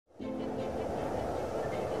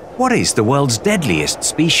What is the world's deadliest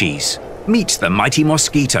species? Meet the mighty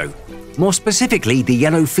mosquito. More specifically, the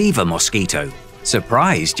yellow fever mosquito.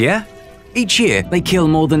 Surprised, yeah? Each year, they kill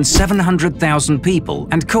more than 700,000 people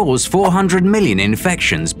and cause 400 million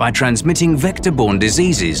infections by transmitting vector-borne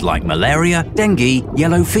diseases like malaria, dengue,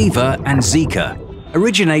 yellow fever, and Zika.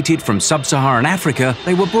 Originated from sub-Saharan Africa,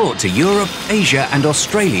 they were brought to Europe, Asia, and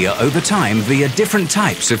Australia over time via different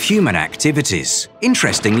types of human activities.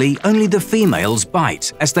 Interestingly, only the females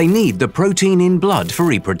bite, as they need the protein in blood for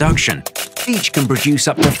reproduction. Each can produce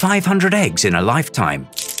up to 500 eggs in a lifetime.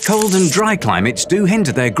 Cold and dry climates do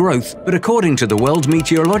hinder their growth, but according to the World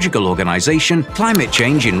Meteorological Organization, climate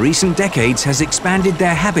change in recent decades has expanded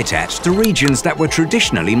their habitat to regions that were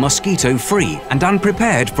traditionally mosquito-free and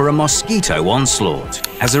unprepared for a mosquito onslaught.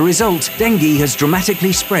 As a result, dengue has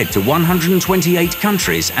dramatically spread to 128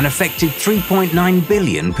 countries and affected 3.9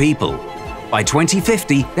 billion people. By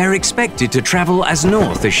 2050, they're expected to travel as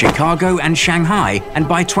north as Chicago and Shanghai, and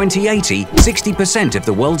by 2080, 60% of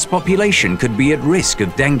the world's population could be at risk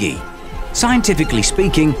of dengue. Scientifically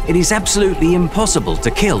speaking, it is absolutely impossible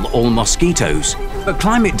to kill all mosquitoes, but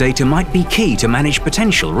climate data might be key to manage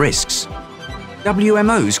potential risks.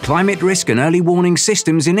 WMO's Climate Risk and Early Warning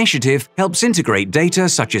Systems initiative helps integrate data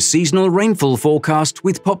such as seasonal rainfall forecast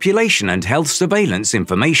with population and health surveillance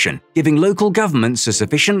information, giving local governments a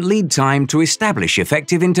sufficient lead time to establish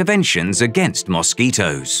effective interventions against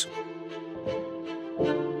mosquitoes.